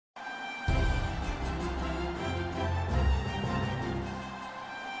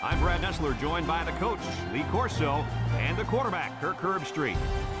I'm Brad Nessler, joined by the coach, Lee Corso, and the quarterback, Kirk Herbstreit.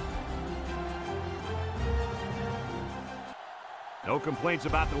 No complaints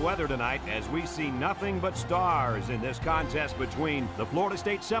about the weather tonight, as we see nothing but stars in this contest between the Florida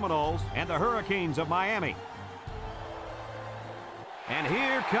State Seminoles and the Hurricanes of Miami. And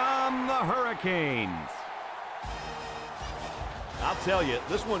here come the Hurricanes. I'll tell you,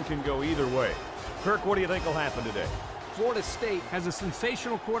 this one can go either way. Kirk, what do you think will happen today? Florida State has a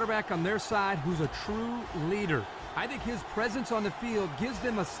sensational quarterback on their side who's a true leader. I think his presence on the field gives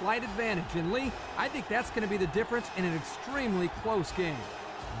them a slight advantage. And Lee, I think that's going to be the difference in an extremely close game.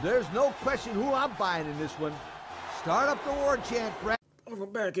 There's no question who I'm buying in this one. Start up the war chant, Brad.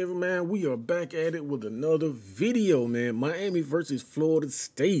 Welcome back, everyone. We are back at it with another video, man. Miami versus Florida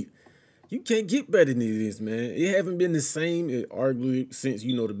State. You can't get better than this, man. It haven't been the same, arguably, since,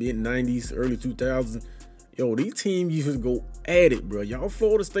 you know, the mid-90s, early 2000s. Yo, these teams used to go at it, bro. Y'all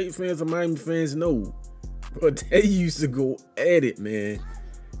Florida State fans and Miami fans know. But they used to go at it, man.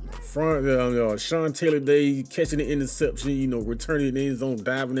 Sean Taylor Day catching the interception, you know, returning in the end zone,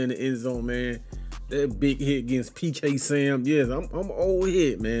 diving in the end zone, man. That big hit against PK Sam. Yes, I'm old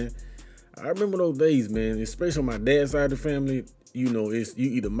head, man. I remember those days, man, especially on my dad's side of the family. You know, it's you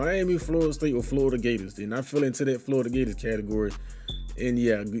either Miami, Florida State, or Florida Gators. And I fell into that Florida Gators category. And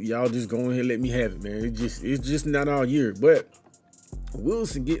yeah, y'all just go ahead and let me have it, man. It's just not our year. But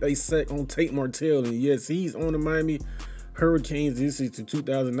Wilson get a sack on Tate Martell, and yes, he's on the Miami Hurricanes. This is the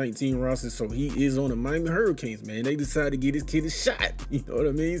 2019 roster, so he is on the Miami Hurricanes, man. They decided to get this kid a shot. You know what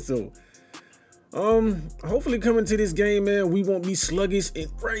I mean? So, hopefully coming to this game, man, we won't be sluggish.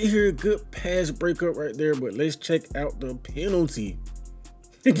 And right here, good pass breakup right there. But let's check out the penalty.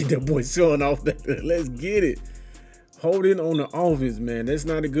 Get that boy showing off that. Let's get it. Holding on the offense, man. That's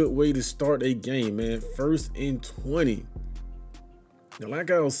not a good way to start a game, man. 1st and 20. Now,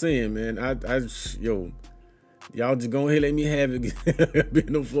 like I was saying, man, yo, y'all just go ahead and let me have it.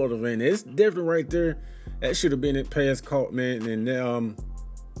 Being a Florida fan, that's different right there. That should have been a pass caught, man. And the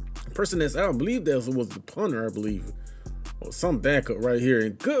person that's out, I believe that was the punter, I believe, or some backup right here.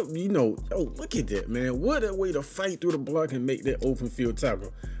 And good, you know, oh, look at that, man. What a way to fight through the block and make that open field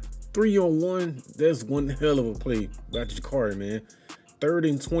tackle. 3-on-1, that's one hell of a play by Jakari, man. 3rd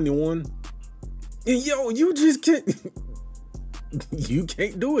and 21. And yo, you just can't. You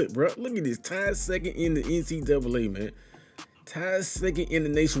can't do it, bro. Look at this. Tied second in the NCAA, man. Tied second in the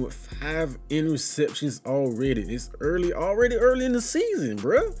nation with 5 interceptions already. It's already early in the season,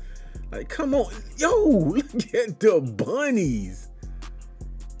 bro. Like, come on. Yo, look at the bunnies.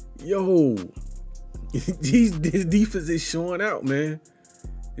 Yo, this defense is showing out, man.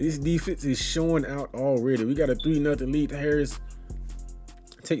 This defense is showing out already. We got a 3-0 lead. Harris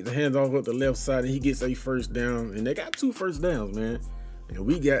takes the hands off up the left side, and he gets a first down. And they got 2 first downs, man. And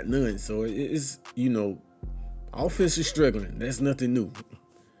we got none. So it's, you know, offense is struggling. That's nothing new.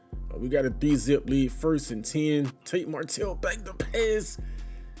 But we got a 3-zip lead. 1st and 10. Tate Martell back the pass.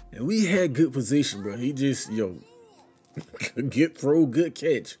 And we had good position, bro. He just, yo, good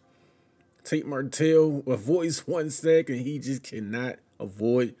catch. Tate Martell avoids 1 sack, and he just cannot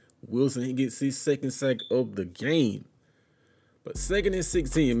avoid Wilson. He gets his 2nd sack of the game. But 2nd and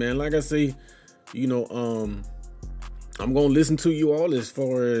 16, man. Like I say, you know, I'm gonna listen to you all as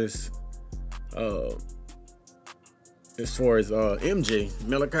far as MJ,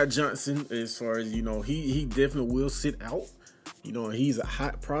 Malachi Johnson. As far as, you know, he definitely will sit out. You know, he's a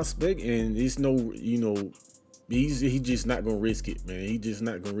hot prospect, and it's no, you know, he's just not gonna risk it, man. He's just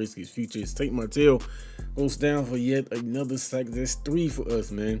not gonna risk his future. It's Tate Martell goes down for yet another sack. That's 3 for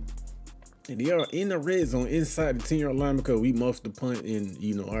us, man. And they are in the red zone inside the 10-yard line because we muffed the punt, and,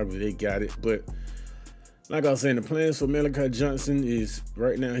 you know, obviously they got it. But like I was saying, the plans for Malachi Johnson is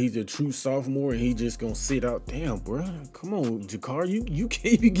right now he's a true sophomore, and he just gonna sit out. Damn, bro, come on, Jakari, you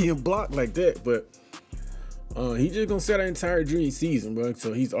can't be getting blocked like that. But he's just gonna sit out the entire junior season, bro.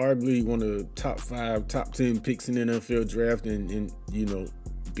 So he's arguably one of the top 5, top 10 picks in the NFL draft, and you know,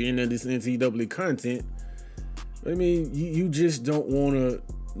 being in this NCAA content, I mean, you just don't want to,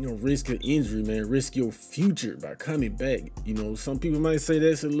 you know, risk an injury, man. Risk your future by coming back. You know, some people might say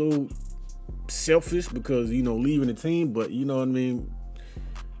that's a little selfish because, you know, leaving the team, but you know what I mean?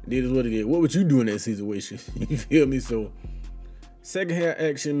 It is what it is. What would you do in that situation? You feel me? So, 2nd half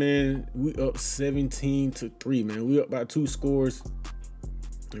action, man. We up 17-3, man. We up by 2 scores.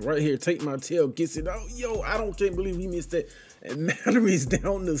 And right here, Tate Martell gets it out. Yo, can't believe he missed that. And Mallory's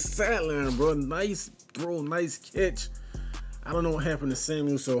down the sideline, bro. Nice throw, nice catch. I don't know what happened to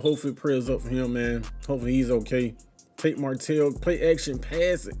Samuel, so hopefully prayers up for him, man. Hopefully he's okay. Tate Martell, play action,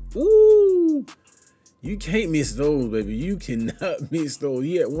 pass it. Ooh! You can't miss those, baby. You cannot miss those.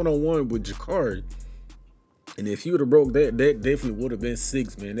 He had one-on-one with McCord. And if he would have broke that, that definitely would have been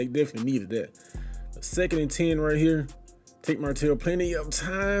 6, man. They definitely needed that. A 2nd and 10 right here. Take Martell plenty of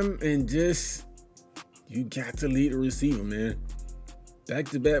time and just, you got to lead the receiver, man.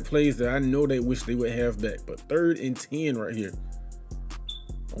 Back-to-back plays that I know they wish they would have back. But 3rd and 10 right here.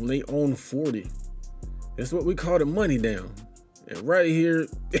 On their own 40. That's what we call the money down. And right here,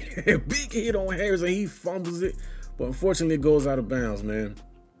 big hit on Harris and he fumbles it. But unfortunately, it goes out of bounds, man.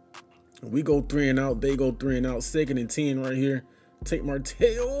 We go 3 and out. They go 3 and out. 2nd and 10 right here. Take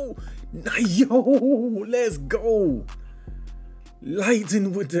Martell. Yo, let's go.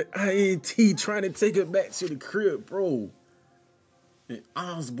 Lighten with the INT, trying to take it back to the crib, bro. And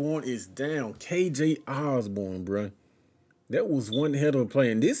Osborne is down. KJ Osborne, bro. That was one hell of a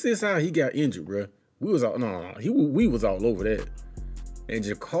play. And this is how he got injured, bro. We was all, we was all over that. And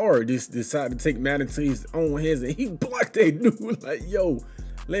McCord just decided to take Madden to his own hands and he blocked that dude like, yo,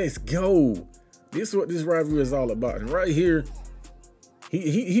 let's go. This is what this rivalry is all about. And right here,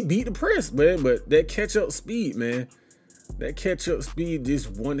 he beat the press, man. But that catch-up speed, man. That catch-up speed, just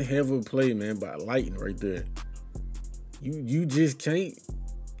one hell of a play, man, by Lighten right there. You just can't.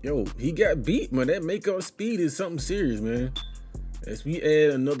 Yo, he got beat, man. That make-up speed is something serious, man. As we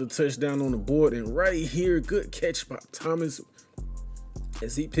add another touchdown on the board. And right here, good catch by Thomas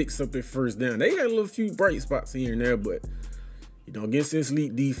as he picks up their 1st down. They had a little few bright spots here and there, but, you know, against this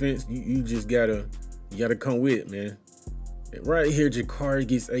elite defense, you just gotta come with it, man. And right here, McCord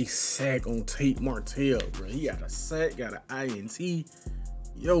gets a sack on Tate Martell, bro. He got a sack, got an INT.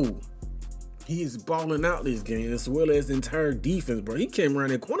 Yo, he is balling out this game as well as the entire defense, bro. He came around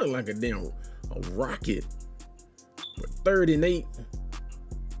that corner like a damn rocket. But 3rd and 8.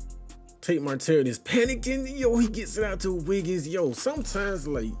 Tate Martell is panicking. Yo, he gets it out to Wiggins. Yo, sometimes,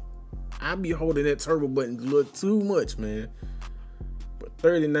 like, I be holding that turbo button a little too much, man. But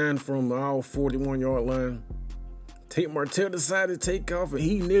 39 from our 41-yard line. Tate Martell decided to take off, and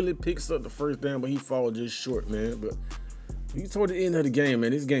he nearly picks up the 1st down, but he falls just short, man. But he toward the end of the game,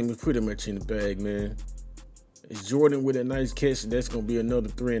 man, this game was pretty much in the bag, man. It's Jordan with a nice catch. That's going to be another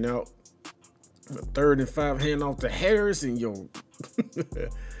 3 and out. A 3rd and 5 hand off to Harris, and yo,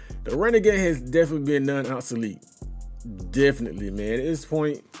 the running game has definitely been non-obsolete. Definitely, man. At this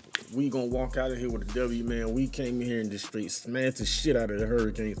point, we going to walk out of here with a W, man. We came in here and just straight smashed the shit out of the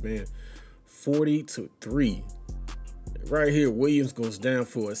Hurricanes, man. 40-3. Right here, Williams goes down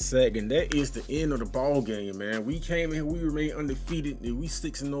for a sack, and that is the end of the ball game, man. We came in here, we remain undefeated, and we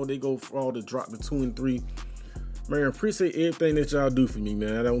 6-0. They go for all to drop to 2-3. Man, appreciate everything that y'all do for me,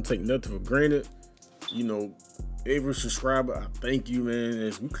 man. I don't take nothing for granted. You know, every subscriber, I thank you, man.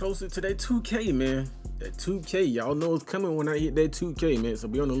 As we closer to that 2K, man. That 2K, y'all know it's coming when I hit that 2K, man. So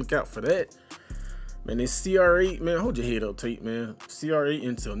be on the lookout for that. Man, it's CR8, man. Hold your head up, Tate, man. CR8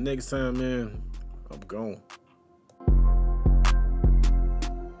 until next time, man. I'm gone.